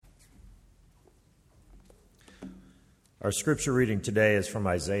Our scripture reading today is from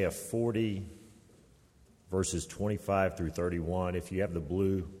Isaiah 40, verses 25 through 31. If you have the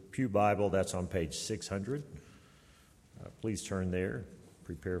blue Pew Bible, that's on page 600. Please turn there.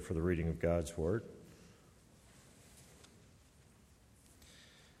 Prepare for the reading of God's Word.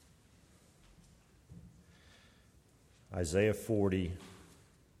 Isaiah 40,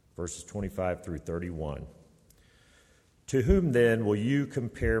 verses 25 through 31. To whom then will you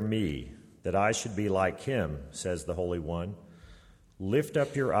compare me, that I should be like him, says the Holy One? Lift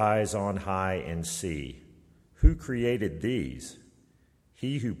up your eyes on high and see. Who created these?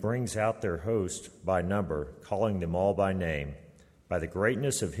 He who brings out their host by number, calling them all by name, by the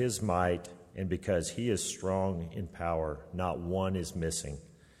greatness of his might, and because he is strong in power, not one is missing.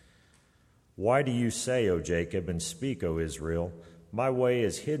 Why do you say, O Jacob, and speak, O Israel, my way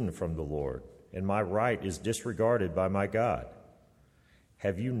is hidden from the Lord, and my right is disregarded by my God?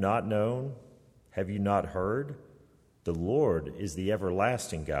 Have you not known? Have you not heard? The Lord is the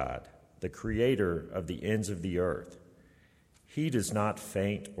everlasting God, the creator of the ends of the earth. He does not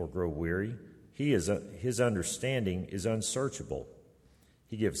faint or grow weary. His understanding is unsearchable.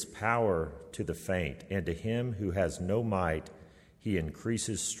 He gives power to the faint, and to him who has no might, he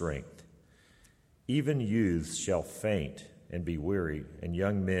increases strength. Even youths shall faint and be weary, and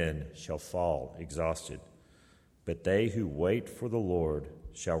young men shall fall exhausted. But they who wait for the Lord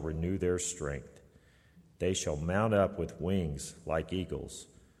shall renew their strength. They shall mount up with wings like eagles.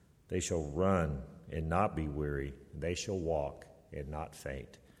 They shall run and not be weary. They shall walk and not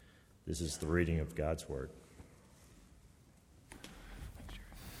faint. This is the reading of God's Word.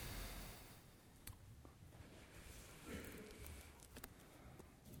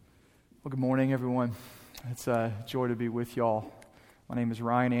 Well, good morning, everyone. It's a joy to be with y'all. My name is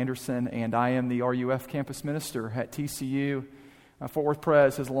Ryan Anderson, and I am the RUF campus minister at TCU. Fort Worth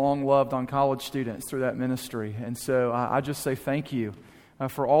Pres has long loved on college students through that ministry, and so I just say thank you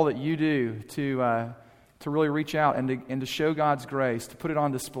for all that you do to really reach out and to show God's grace, to put it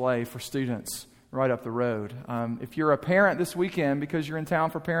on display for students right up the road. If you're a parent this weekend, because you're in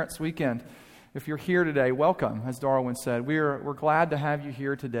town for Parents Weekend, if you're here today, welcome, as Darwin said. We're glad to have you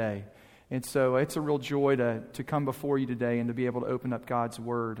here today. And so it's a real joy to come before you today and to be able to open up God's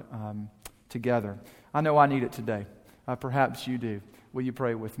Word together. I know I need it today. Perhaps you do. Will you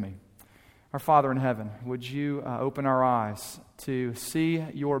pray with me? Our Father in heaven, would you open our eyes to see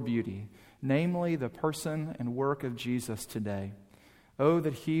your beauty, namely the person and work of Jesus today. Oh,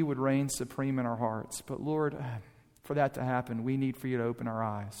 that he would reign supreme in our hearts. But Lord, for that to happen, we need for you to open our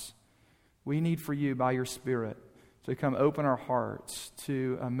eyes. We need for you, by your Spirit, to come open our hearts,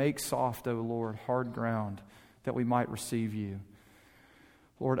 to make soft, O Lord, hard ground, that we might receive you.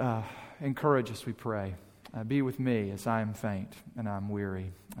 Lord, encourage us, we pray. Be with me as I am faint and I'm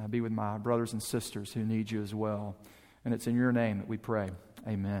weary. Be with my brothers and sisters who need you as well. And it's in your name that we pray.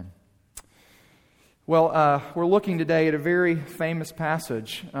 Amen. Well, we're looking today at a very famous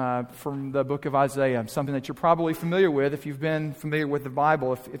passage from the book of Isaiah, something that you're probably familiar with if you've been familiar with the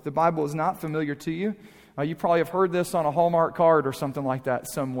Bible. If the Bible is not familiar to you, you probably have heard this on a Hallmark card or something like that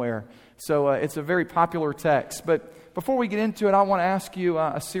somewhere. So it's a very popular text. But before we get into it, I want to ask you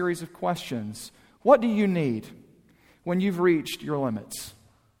a series of questions. What do you need when you've reached your limits?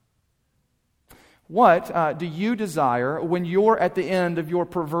 What do you desire when you're at the end of your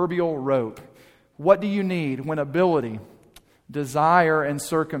proverbial rope? What do you need when ability, desire, and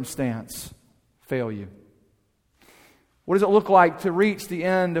circumstance fail you? What does it look like to reach the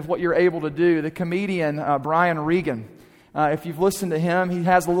end of what you're able to do? The comedian Brian Regan, if you've listened to him, he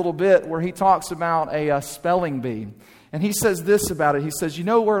has a little bit where he talks about a spelling bee. And he says this about it. He says, you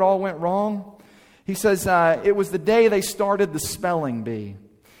know where it all went wrong? He says, it was the day they started the spelling bee.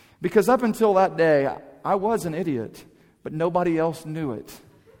 Because up until that day, I was an idiot, but nobody else knew it.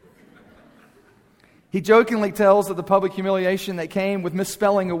 He jokingly tells of the public humiliation that came with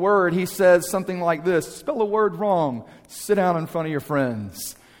misspelling a word. He says something like this: spell a word wrong, sit down in front of your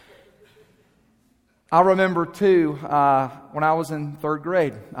friends. I remember too, when I was in third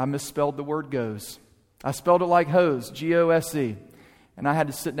grade, I misspelled the word goes. I spelled it like hose, G-O-S-E, and I had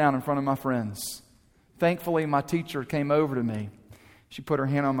to sit down in front of my friends. Thankfully, my teacher came over to me. She put her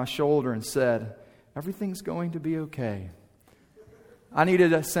hand on my shoulder and said, everything's going to be okay. I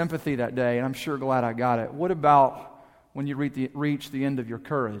needed a sympathy that day, and I'm sure glad I got it. What about when you reach the end of your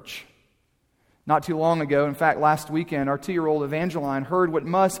courage? Not too long ago, in fact, last weekend, our 2-year-old Evangeline heard what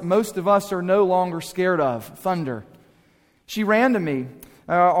most of us are no longer scared of: thunder. She ran to me,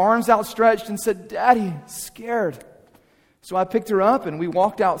 arms outstretched, and said, Daddy, scared. So I picked her up, and we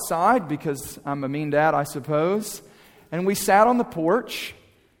walked outside, because I'm a mean dad, I suppose, and we sat on the porch.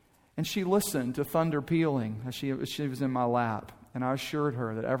 And she listened to thunder pealing as she was in my lap, and I assured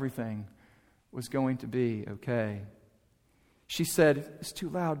her that everything was going to be okay. She said, "It's too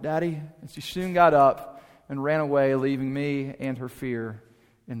loud, Daddy." And she soon got up and ran away, leaving me and her fear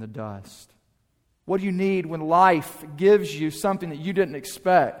in the dust. What do you need when life gives you something that you didn't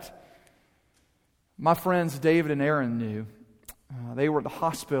expect? My friends David and Aaron knew. They were at the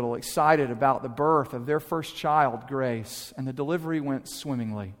hospital excited about the birth of their first child, Grace, and the delivery went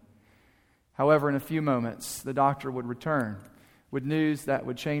swimmingly. However, in a few moments, the doctor would return with news that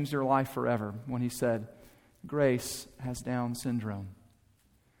would change their life forever when he said, "Grace has Down syndrome."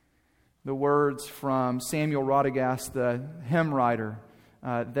 The words from Samuel Rodriguez, the hymn writer,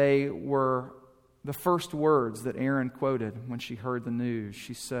 they were the first words that Aaron quoted when she heard the news.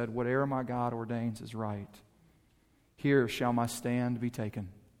 She said, "Whatever my God ordains is right. Here shall my stand be taken.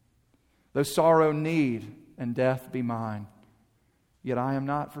 Though sorrow, need, and death be mine, yet I am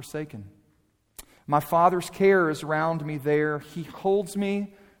not forsaken. My Father's care is round me there. He holds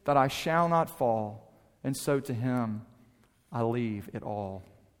me that I shall not fall, and so to Him I leave it all."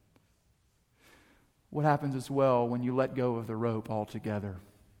 What happens as well when you let go of the rope altogether?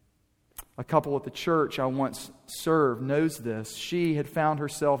 A couple at the church I once served knows this. She had found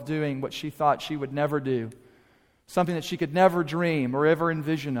herself doing what she thought she would never do, something that she could never dream or ever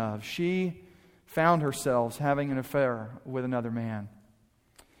envision of. She found herself having an affair with another man.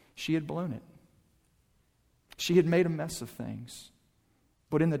 She had blown it. She had made a mess of things.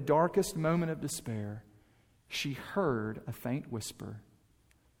 But in the darkest moment of despair, she heard a faint whisper,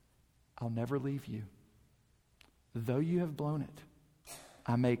 "I'll never leave you. Though you have blown it,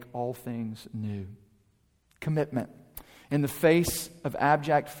 I make all things new." Commitment. In the face of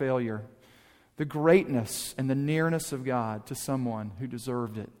abject failure, the greatness and the nearness of God to someone who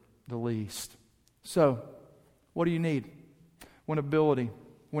deserved it the least. So, what do you need? When ability,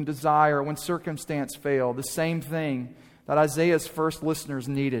 when desire, when circumstance fail, the same thing that Isaiah's first listeners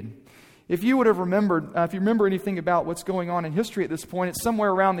needed. If you would have remembered, if you remember anything about what's going on in history at this point, it's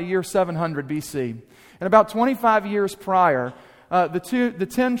somewhere around the year 700 BC. And about 25 years prior, the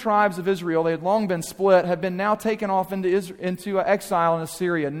 10 tribes of Israel, they had long been split, had been now taken off into exile in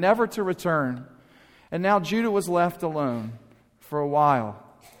Assyria, never to return. And now Judah was left alone for a while.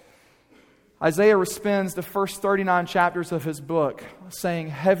 Isaiah spends the first 39 chapters of his book saying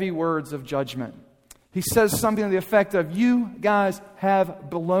heavy words of judgment. He says something to the effect of, "You guys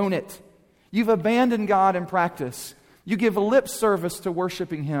have blown it. You've abandoned God in practice. You give lip service to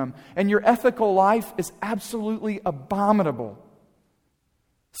worshiping Him, and your ethical life is absolutely abominable.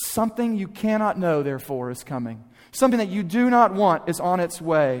 Something you cannot know, therefore, is coming. Something that you do not want is on its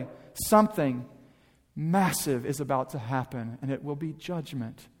way. Something massive is about to happen, and it will be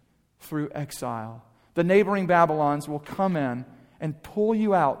judgment through exile. The neighboring Babylons will come in and pull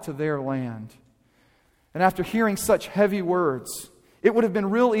you out to their land." And after hearing such heavy words, it would have been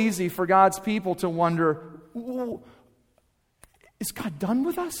real easy for God's people to wonder, is God done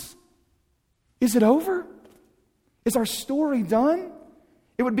with us? Is it over? Is our story done?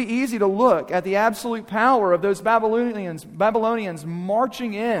 It would be easy to look at the absolute power of those Babylonians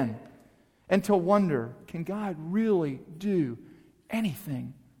marching in and to wonder, can God really do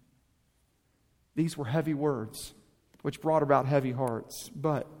anything? These were heavy words, which brought about heavy hearts.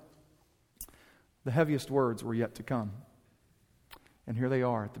 But the heaviest words were yet to come. And here they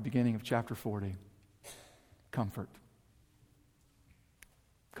are at the beginning of chapter 40. Comfort.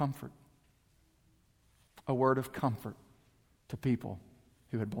 Comfort. A word of comfort to people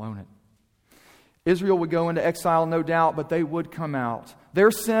who had blown it. Israel would go into exile, no doubt, but they would come out. Their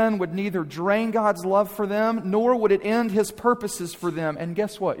sin would neither drain God's love for them, nor would it end His purposes for them. And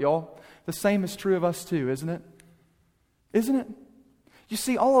guess what, y'all? The same is true of us too, isn't it? Isn't it? You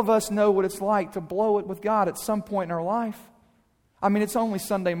see, all of us know what it's like to blow it with God at some point in our life. I mean, it's only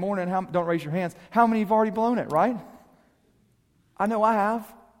Sunday morning. Don't raise your hands. How many have already blown it, right? I know I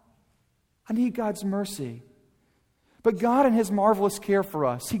have. I need God's mercy. But God, in His marvelous care for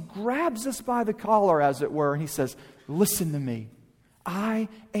us, He grabs us by the collar, as it were, and He says, "Listen to me. I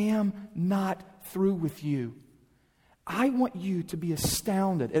am not through with you. I want you to be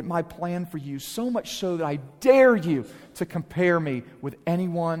astounded at my plan for you, so much so that I dare you to compare me with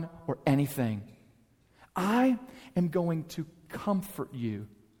anyone or anything. I am going to comfort you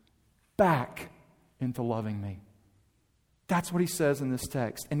back into loving me." That's what He says in this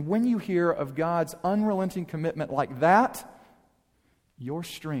text. And when you hear of God's unrelenting commitment like that, your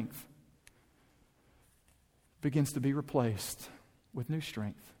strength begins to be replaced with new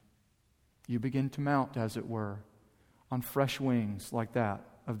strength. You begin to mount, as it were, on fresh wings like that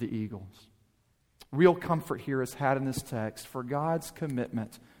of the eagles. Real comfort here is had in this text, for God's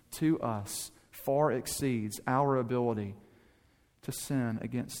commitment to us far exceeds our ability to sin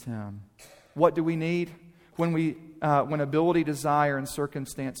against Him. What do we need? When ability, desire, and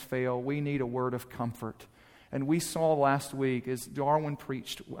circumstance fail, we need a word of comfort. And we saw last week, as Darwin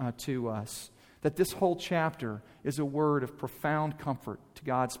preached to us, that this whole chapter is a word of profound comfort to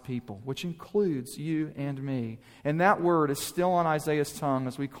God's people, which includes you and me. And that word is still on Isaiah's tongue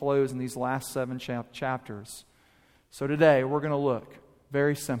as we close in these last 7 chapters. So today we're going to look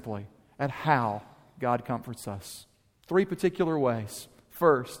very simply at how God comforts us. 3 particular ways.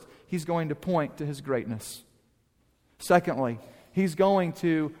 First, He's going to point to His greatness. Secondly, He's going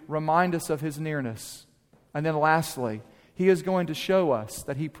to remind us of His nearness. And then lastly, He is going to show us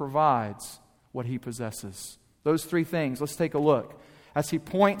that He provides what He possesses. Those 3 things, let's take a look. As He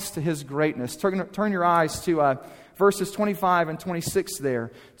points to His greatness, turn your eyes to verses 25 and 26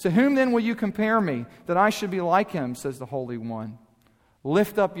 there. To whom then will you compare me, that I should be like Him, says the Holy One.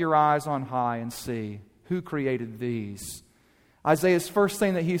 Lift up your eyes on high and see who created these. Isaiah's first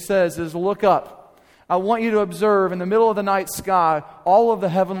thing that he says is, look up. I want you to observe in the middle of the night sky all of the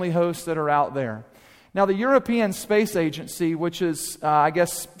heavenly hosts that are out there. Now, the European Space Agency, which is, I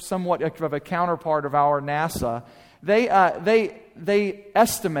guess, somewhat of a counterpart of our NASA, they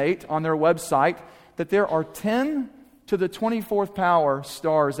estimate on their website that there are 10 to the 24th power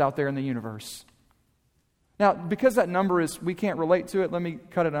stars out there in the universe. Now, because that number we can't relate to it, let me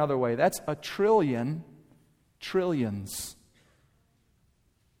cut it another way. That's a trillion trillions.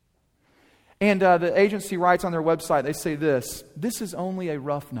 And the agency writes on their website, they say this is only a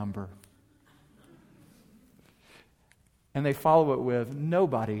rough number. And they follow it with,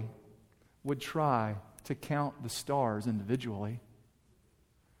 nobody would try to count the stars individually.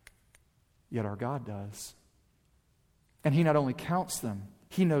 Yet our God does. And He not only counts them,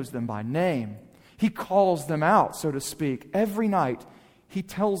 He knows them by name. He calls them out, so to speak. Every night, He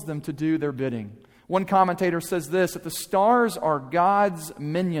tells them to do their bidding. One commentator says this, that the stars are God's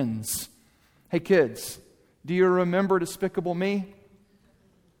minions. Hey kids, do you remember Despicable Me?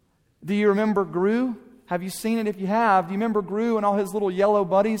 Do you remember Gru? Have you seen it? If you have, do you remember Gru and all his little yellow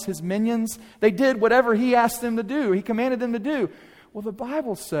buddies, his minions? They did whatever he asked them to do. He commanded them to do. Well, the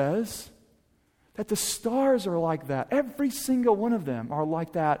Bible says that the stars are like that. Every single one of them are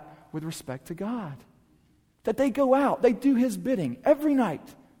like that with respect to God. That they go out, they do His bidding every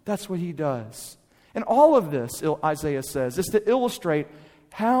night. That's what He does. And all of this, Isaiah says, is to illustrate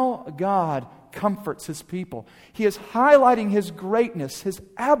how God comforts His people. He is highlighting His greatness, His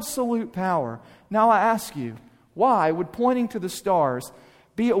absolute power. Now I ask you, why would pointing to the stars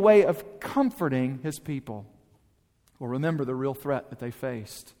be a way of comforting His people? Well, remember the real threat that they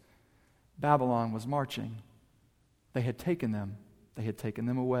faced. Babylon was marching. They had taken them. They had taken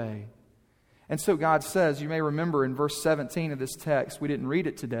them away. And so God says, you may remember in verse 17 of this text, we didn't read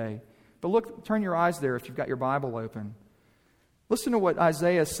it today, but look, turn your eyes there if you've got your Bible open. Listen to what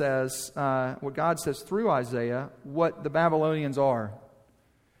Isaiah says, what God says through Isaiah, what the Babylonians are.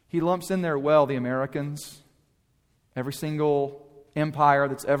 He lumps in there well the Americans, every single empire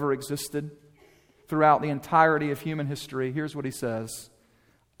that's ever existed throughout the entirety of human history. Here's what he says.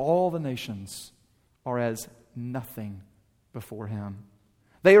 All the nations are as nothing before Him.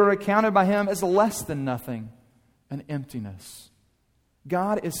 They are accounted by Him as less than nothing, an emptiness.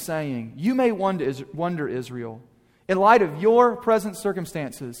 God is saying, you may wonder, Israel, in light of your present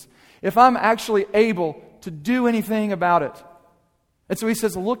circumstances, if I'm actually able to do anything about it. And so He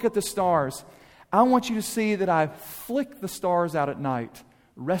says, look at the stars. I want you to see that I flick the stars out at night,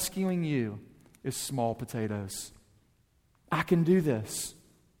 rescuing you as small potatoes. I can do this.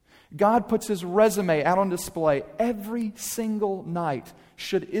 God puts His resume out on display every single night.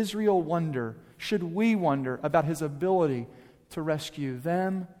 Should Israel wonder, should we wonder about His ability to rescue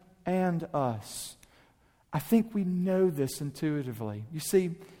them and us? I think we know this intuitively. You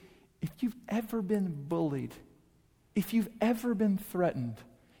see, if you've ever been bullied, if you've ever been threatened,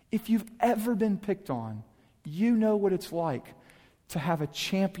 if you've ever been picked on, you know what it's like to have a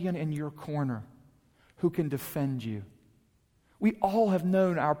champion in your corner who can defend you. We all have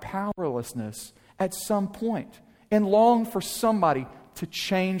known our powerlessness at some point and long for somebody to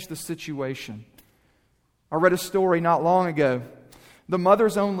change the situation. I read a story not long ago. The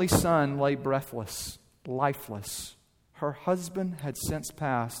mother's only son lay breathless, lifeless. Her husband had since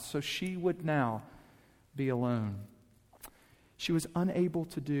passed, so she would now be alone. She was unable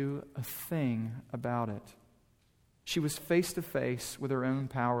to do a thing about it. She was face to face with her own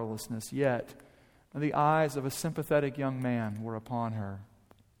powerlessness, yet the eyes of a sympathetic young man were upon her.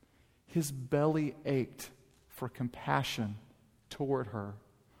 His belly ached for compassion toward her.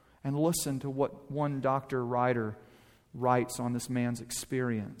 And listen to what one doctor writer writes on this man's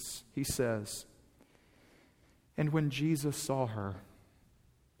experience. He says, "And when Jesus saw her,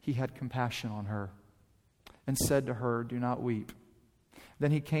 he had compassion on her and said to her, 'Do not weep.'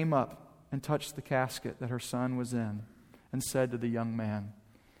 Then he came up and touched the casket that her son was in and said to the young man,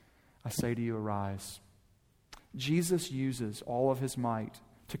 'I say to you, arise.'" Jesus uses all of his might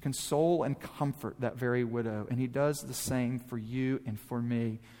to console and comfort that very widow, and he does the same for you and for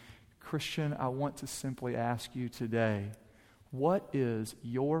me. Christian, I want to simply ask you today, what is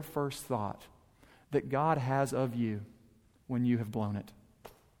your first thought that God has of you when you have blown it?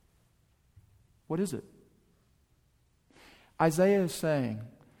 What is it? Isaiah is saying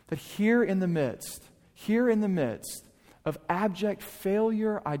that here in the midst of abject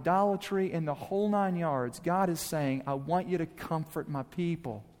failure, idolatry, and the whole 9 yards, God is saying, I want you to comfort my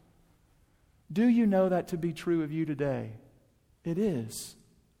people. Do you know that to be true of you today? It is.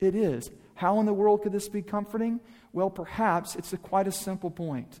 It is. How in the world could this be comforting? Well, perhaps it's quite a simple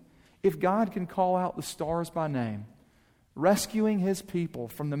point. If God can call out the stars by name, rescuing his people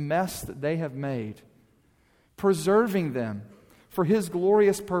from the mess that they have made, preserving them for his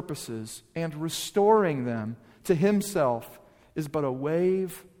glorious purposes, and restoring them to himself is but a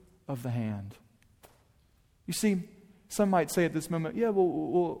wave of the hand. You see, some might say at this moment, yeah,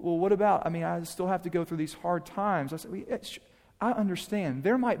 well, what about, I still have to go through these hard times. I say, well, I understand.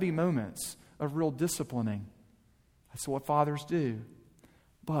 There might be moments of real disciplining. That's what fathers do.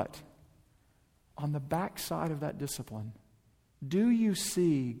 But on the backside of that discipline, do you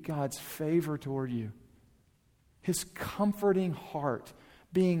see God's favor toward you? His comforting heart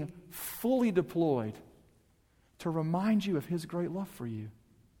being fully deployed to remind you of his great love for you.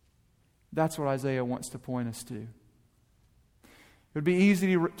 That's what Isaiah wants to point us to. It would be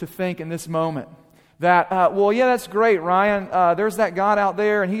easy to think in this moment that, that's great, Ryan. There's that God out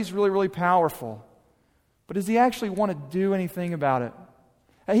there, and he's really, really powerful. But does he actually want to do anything about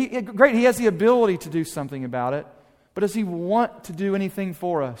it? Great, he has the ability to do something about it. But does he want to do anything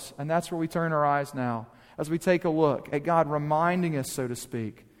for us? And that's where we turn our eyes now, as we take a look at God reminding us, so to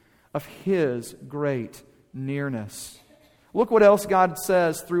speak, of his great nearness. Look what else God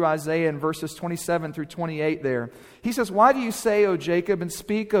says through Isaiah in verses 27 through 28 there. He says, "Why do you say, O Jacob, and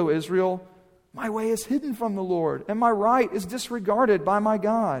speak, O Israel, my way is hidden from the Lord, and my right is disregarded by my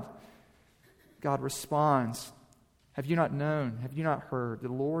God?" God responds, "Have you not known? Have you not heard?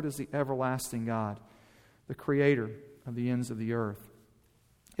 The Lord is the everlasting God, the creator of the ends of the earth."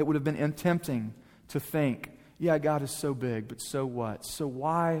 It would have been tempting to think, yeah, God is so big, but so what? So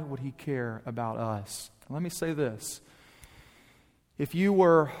why would he care about us? Let me say this. If you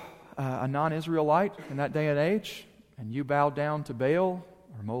were a non-Israelite in that day and age, and you bowed down to Baal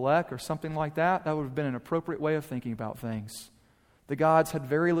or Molech or something like that, that would have been an appropriate way of thinking about things. The gods had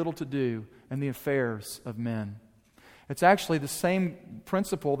very little to do in the affairs of men. It's actually the same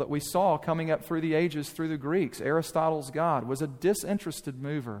principle that we saw coming up through the ages through the Greeks. Aristotle's God was a disinterested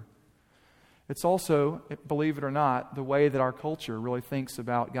mover. It's also, believe it or not, the way that our culture really thinks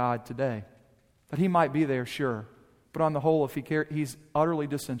about God today. That he might be there, sure, but on the whole, if he cares, he's utterly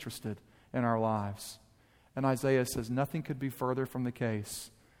disinterested in our lives. And Isaiah says nothing could be further from the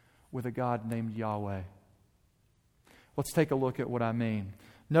case with a God named Yahweh. Let's take a look at what I mean.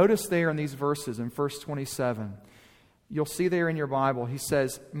 Notice there in these verses in verse 27, you'll see there in your Bible, he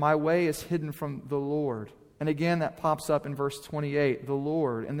says, "My way is hidden from the Lord." And again, that pops up in verse 28, the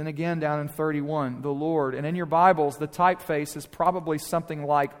Lord. And then again down in 31, the Lord. And in your Bibles, the typeface is probably something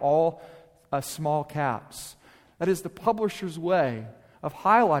like all small caps. That is the publisher's way of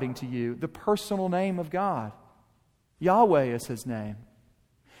highlighting to you the personal name of God. Yahweh is his name.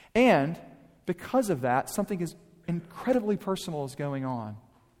 And because of that, something is incredibly personal is going on.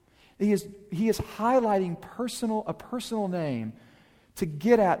 He is highlighting a personal name to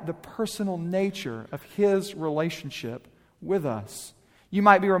get at the personal nature of his relationship with us. You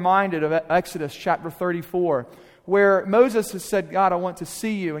might be reminded of Exodus chapter 34, where Moses has said, "God, I want to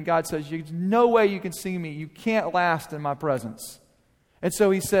see you." And God says, "There's no way you can see me. You can't last in my presence." And so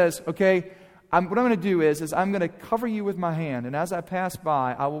he says, okay, what I'm going to do is I'm going to cover you with my hand. And as I pass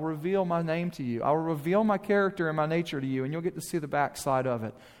by, I will reveal my name to you. I will reveal my character and my nature to you. And you'll get to see the backside of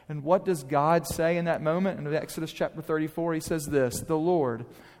it. And what does God say in that moment? In Exodus chapter 34, he says this, the Lord,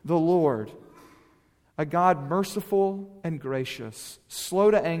 a God merciful and gracious, slow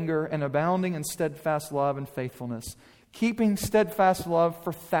to anger and abounding in steadfast love and faithfulness, keeping steadfast love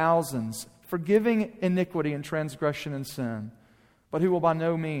for thousands, forgiving iniquity and transgression and sin, but who will by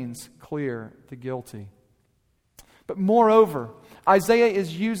no means clear the guilty. But moreover, Isaiah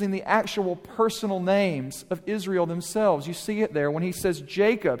is using the actual personal names of Israel themselves. You see it there when he says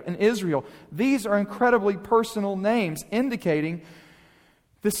Jacob and Israel. These are incredibly personal names, indicating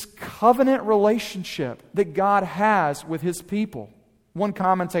this covenant relationship that God has with His people. One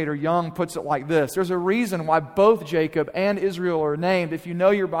commentator, Young, puts it like this: there's a reason why both Jacob and Israel are named. If you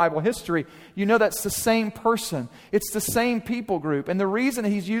know your Bible history, you know that's the same person. It's the same people group. And the reason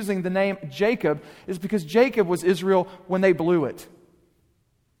he's using the name Jacob is because Jacob was Israel when they blew it,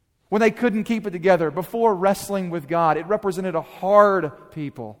 when they couldn't keep it together, before wrestling with God. It represented a hard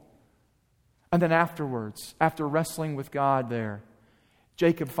people. And then afterwards, after wrestling with God there,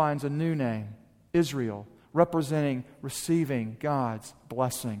 Jacob finds a new name, Israel, representing receiving God's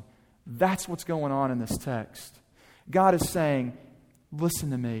blessing. That's what's going on in this text. God is saying,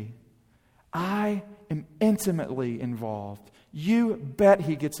 listen to me. I am intimately involved. You bet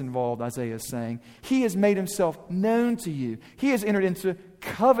He gets involved, Isaiah is saying. He has made Himself known to you. He has entered into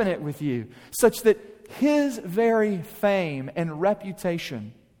covenant with you, such that His very fame and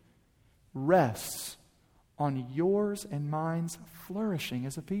reputation rests on yours and mine's flourishing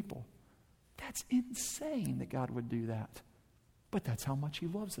as a people. That's insane that God would do that. But that's how much He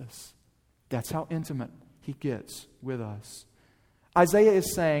loves us. That's how intimate He gets with us. Isaiah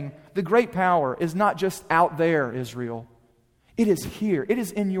is saying the great power is not just out there, Israel. It is here. It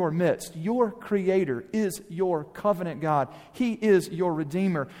is in your midst. Your Creator is your covenant God. He is your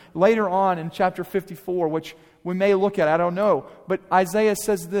Redeemer. Later on in chapter 54, which we may look at, I don't know, but Isaiah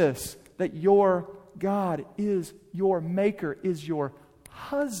says this, that your God is your Maker, is your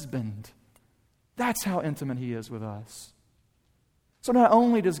husband. That's how intimate He is with us. So not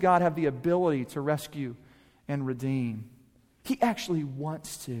only does God have the ability to rescue and redeem, He actually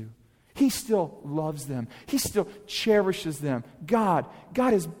wants to. He still loves them. He still cherishes them. God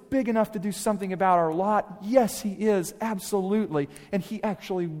is big enough to do something about our lot. Yes, He is, absolutely. And He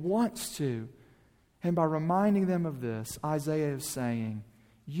actually wants to. And by reminding them of this, Isaiah is saying,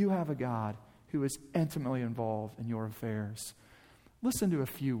 you have a God who is intimately involved in your affairs. Listen to a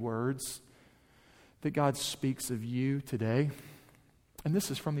few words that God speaks of you today. And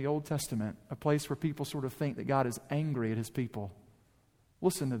this is from the Old Testament, a place where people sort of think that God is angry at His people.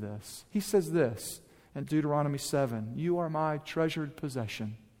 Listen to this. He says this in Deuteronomy 7, you are my treasured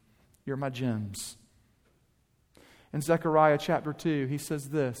possession. You're my gems. In Zechariah chapter 2, he says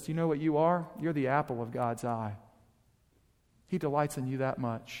this, do you know what you are? You're the apple of God's eye. He delights in you that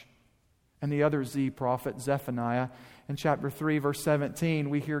much. And the other Z prophet, Zephaniah, in chapter 3, verse 17,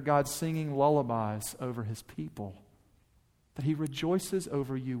 we hear God singing lullabies over His people. That He rejoices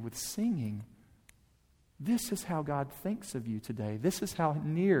over you with singing. This is how God thinks of you today. This is how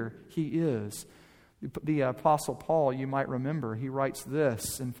near He is. The Apostle Paul, you might remember, he writes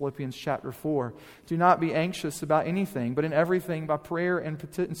this in Philippians chapter 4. Do not be anxious about anything, but in everything by prayer and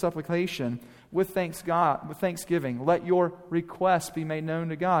supplication, with thanksgiving, let your requests be made known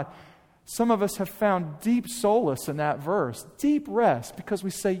to God. Some of us have found deep solace in that verse, deep rest, because we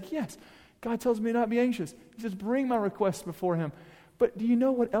say, yes, God tells me not to be anxious. He says, bring my requests before Him. But do you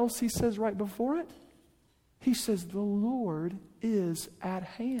know what else He says right before it? He says, the Lord is at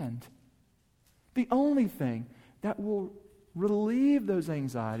hand. The only thing that will relieve those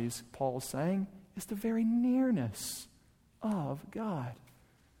anxieties, Paul is saying, is the very nearness of God.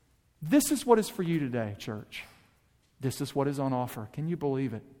 This is what is for you today, church. This is what is on offer. Can you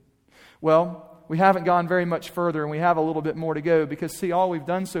believe it? Well, we haven't gone very much further, and we have a little bit more to go, because, see, all we've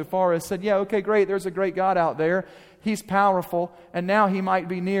done so far is said, yeah, okay, great, there's a great God out there. He's powerful, and now He might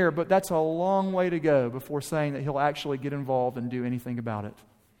be near, but that's a long way to go before saying that He'll actually get involved and do anything about it.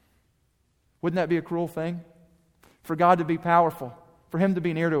 Wouldn't that be a cruel thing? For God to be powerful, for Him to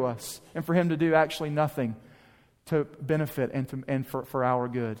be near to us, and for Him to do actually nothing to benefit and for our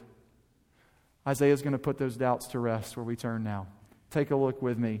good. Isaiah's going to put those doubts to rest where we turn now. Take a look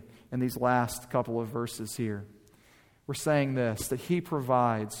with me in these last couple of verses here. We're saying this, that He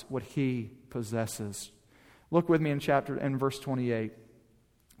provides what He possesses. Look with me in verse 28.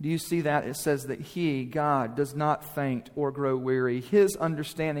 Do you see that? It says that He, God, does not faint or grow weary. His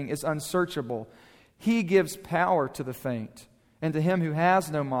understanding is unsearchable. He gives power to the faint, and to him who has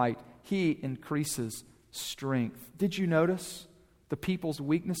no might, He increases strength. Did you notice the people's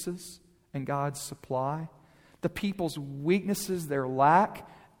weaknesses and God's supply? The people's weaknesses, their lack,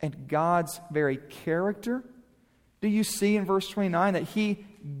 and God's very character. Do you see in verse 29 that He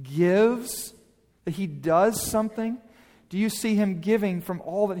gives, that He does something? Do you see Him giving from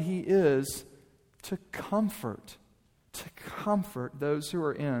all that He is to comfort those who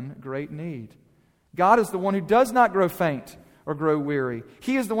are in great need? God is the one who does not grow faint or grow weary.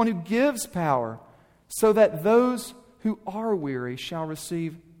 He is the one who gives power so that those who are weary shall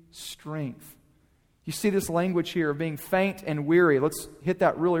receive strength. You see this language here of being faint and weary. Let's hit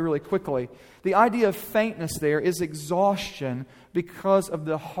that really, really quickly. The idea of faintness there is exhaustion because of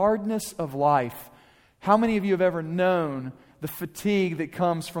the hardness of life. How many of you have ever known the fatigue that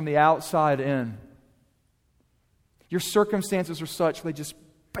comes from the outside in? Your circumstances are such they just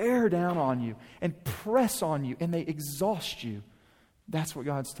bear down on you and press on you and they exhaust you. That's what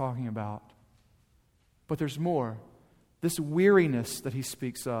God's talking about. But there's more. This weariness that he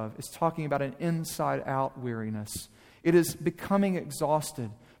speaks of is talking about an inside-out weariness. It is becoming exhausted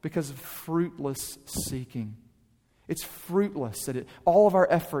because of fruitless seeking. It's fruitless. All of our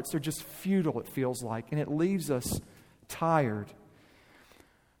efforts are just futile, it feels like, and it leaves us tired.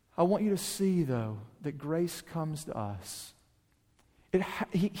 I want you to see, though, that grace comes to us.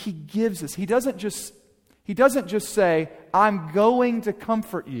 He gives us. He doesn't just say, I'm going to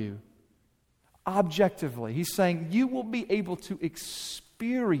comfort you. Objectively, he's saying you will be able to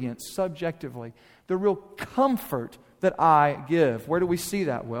experience subjectively the real comfort that I give. Where do we see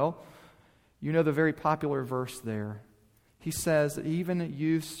that? Well, you know the very popular verse there. He says that even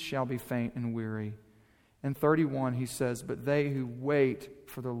youths shall be faint and weary. In 31, he says, but they who wait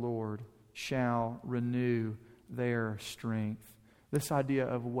for the Lord shall renew their strength. This idea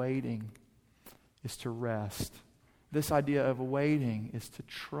of waiting is to rest. This idea of waiting is to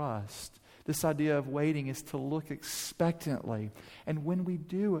trust. This idea of waiting is to look expectantly. And when we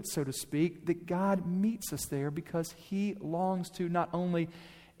do it, so to speak, that God meets us there because he longs to not only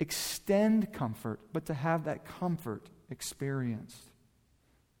extend comfort, but to have that comfort experienced.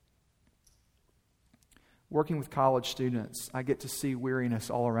 Working with college students, I get to see weariness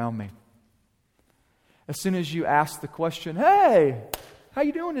all around me. As soon as you ask the question, hey, how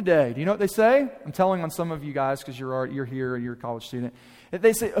you doing today? Do you know what they say? I'm telling on some of you guys because you're here and you're a college student.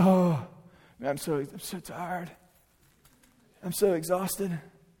 They say, oh, I'm so tired. I'm so exhausted.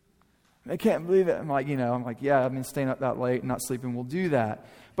 I can't believe it. I'm like, yeah, I've been staying up that late and not sleeping. We'll do that.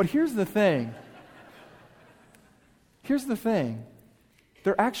 But here's the thing.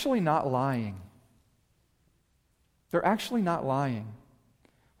 They're actually not lying. They're actually not lying.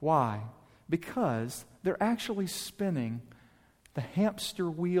 Why? Because they're actually spinning the hamster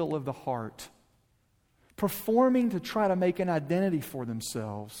wheel of the heart, performing to try to make an identity for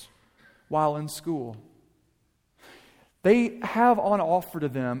themselves while in school. They have on offer to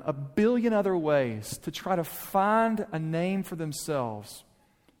them a billion other ways to try to find a name for themselves.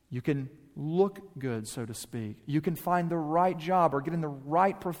 You can look good, so to speak. You can find the right job or get in the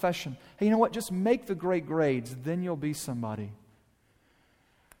right profession. Hey, you know what? Just make the great grades, then you'll be somebody.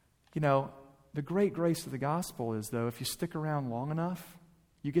 The great grace of the gospel is, though, if you stick around long enough,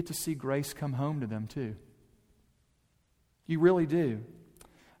 you get to see grace come home to them, too. You really do.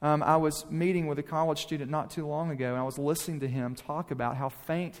 I was meeting with a college student not too long ago, and I was listening to him talk about how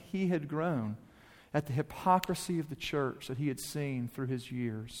faint he had grown at the hypocrisy of the church that he had seen through his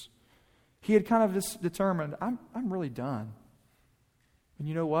years. He had kind of just determined, I'm really done. And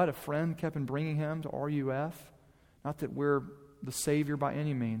you know what? A friend kept on bringing him to RUF. Not that we're the Savior by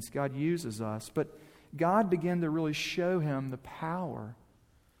any means. God uses us. But God began to really show him the power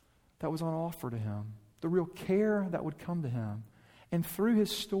that was on offer to him, the real care that would come to him. And through his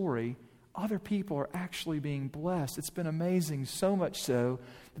story, other people are actually being blessed. It's been amazing, so much so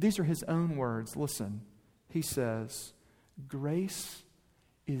that these are his own words. Listen, he says, grace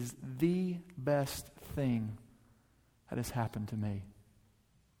is the best thing that has happened to me.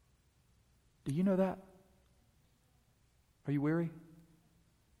 Do you know that? Are you weary?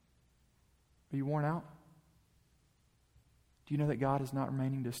 Are you worn out? Do you know that God is not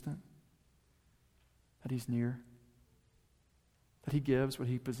remaining distant? That he's near? That he gives what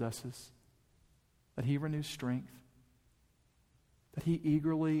he possesses? That he renews strength? That he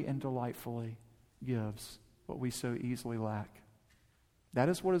eagerly and delightfully gives what we so easily lack? That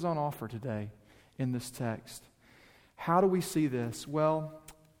is what is on offer today in this text. How do we see this? Well,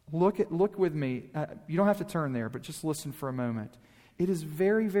 look with me. You don't have to turn there, but just listen for a moment. It is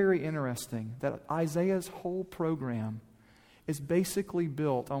very, very interesting that Isaiah's whole program is basically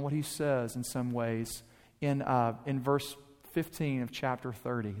built on what he says in some ways in verse 15 of chapter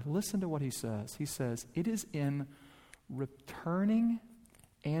 30. Listen to what he says. He says, it is in returning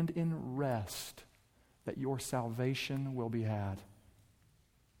and in rest that your salvation will be had.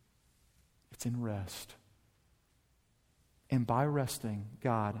 It's in rest. And by resting,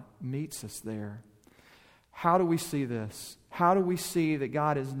 God meets us there. How do we see this? How do we see that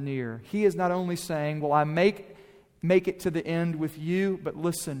God is near? He is not only saying, well, I make it to the end with you, but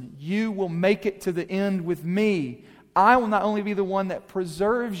listen, you will make it to the end with me. I will not only be the one that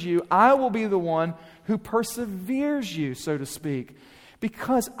preserves you, I will be the one who perseveres you, so to speak.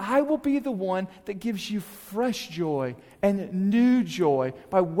 Because I will be the one that gives you fresh joy and new joy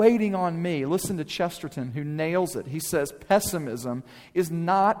by waiting on me. Listen to Chesterton, who nails it. He says, pessimism is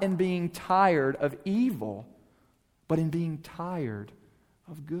not in being tired of evil, but in being tired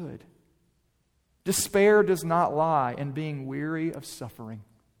of good. Despair does not lie in being weary of suffering,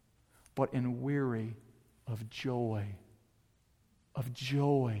 but in weary of joy. Of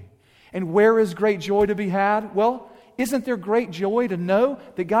joy. And where is great joy to be had? Well, isn't there great joy to know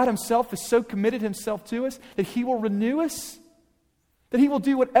that God Himself has so committed Himself to us that He will renew us? That He will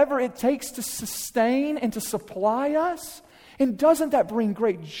do whatever it takes to sustain and to supply us? And doesn't that bring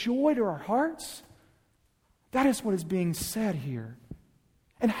great joy to our hearts? That is what is being said here.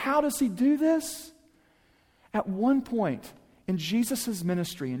 And how does He do this? At one point in Jesus'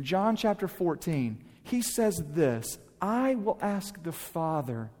 ministry, in John chapter 14, He says this, I will ask the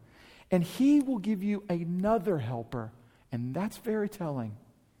Father, and He will give you another helper. And that's very telling.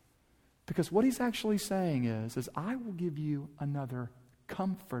 Because what He's actually saying is I will give you another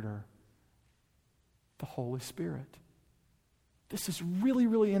comforter, the Holy Spirit. This is really,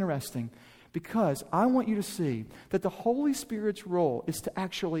 really interesting. Because I want you to see that the Holy Spirit's role is to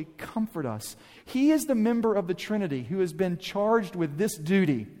actually comfort us. He is the member of the Trinity who has been charged with this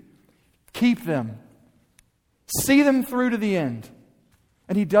duty. Keep them. See them through to the end.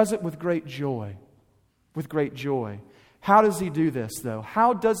 And He does it with great joy. With great joy. How does He do this, though?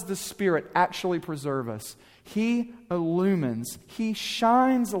 How does the Spirit actually preserve us? He illumines, He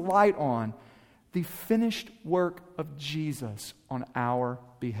shines a light on the finished work of Jesus on our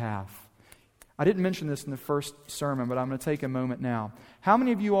behalf. I didn't mention this in the first sermon, but I'm going to take a moment now. How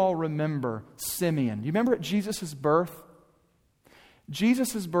many of you all remember Simeon? Do you remember at Jesus' birth?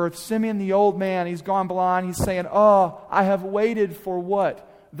 Jesus' birth, Simeon the old man, he's gone blind. He's saying, I have waited for what?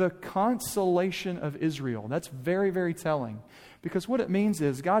 The consolation of Israel. That's very, very telling. Because what it means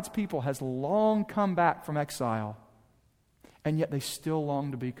is God's people has long come back from exile, and yet they still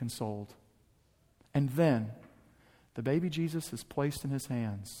long to be consoled. And then the baby Jesus is placed in His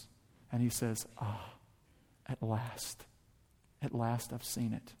hands. And He says, at last I've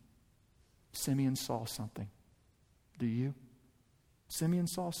seen it. Simeon saw something. Do you? Simeon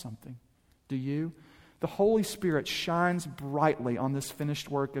saw something. Do you? The Holy Spirit shines brightly on this finished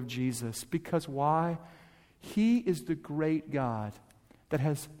work of Jesus. Because why? He is the great God that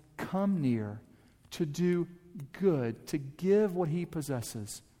has come near to do good, to give what He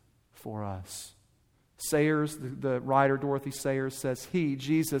possesses for us. Sayers, the writer Dorothy Sayers says, He,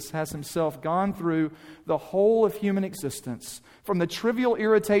 Jesus, has Himself gone through the whole of human existence, from the trivial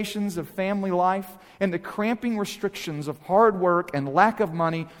irritations of family life and the cramping restrictions of hard work and lack of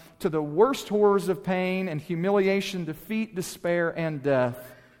money to the worst horrors of pain and humiliation, defeat, despair, and death.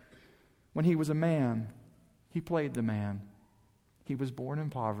 When He was a man, He played the man. He was born in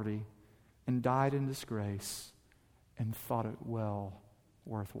poverty and died in disgrace and thought it well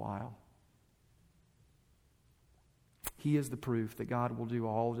worthwhile. He is the proof that God will do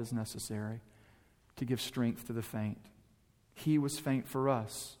all that is necessary to give strength to the faint. He was faint for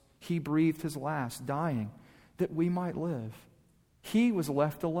us. He breathed His last, dying, that we might live. He was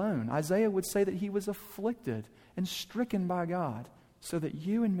left alone. Isaiah would say that He was afflicted and stricken by God so that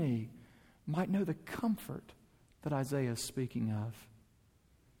you and me might know the comfort that Isaiah is speaking of.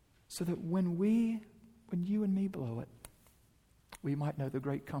 So that when you and me blow it, we might know the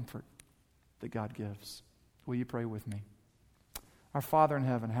great comfort that God gives. Will you pray with me? Our Father in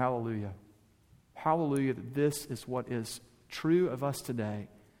heaven, hallelujah. Hallelujah that this is what is true of us today.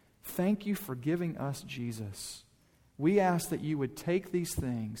 Thank You for giving us Jesus. We ask that You would take these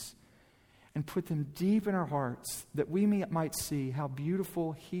things and put them deep in our hearts, that we might see how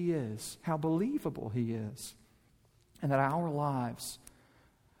beautiful He is, how believable He is, and that our lives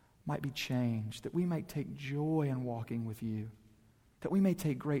might be changed, that we might take joy in walking with You, that we may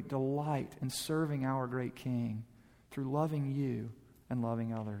take great delight in serving our great King through loving You and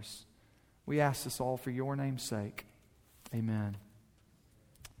loving others. We ask this all for Your name's sake. Amen.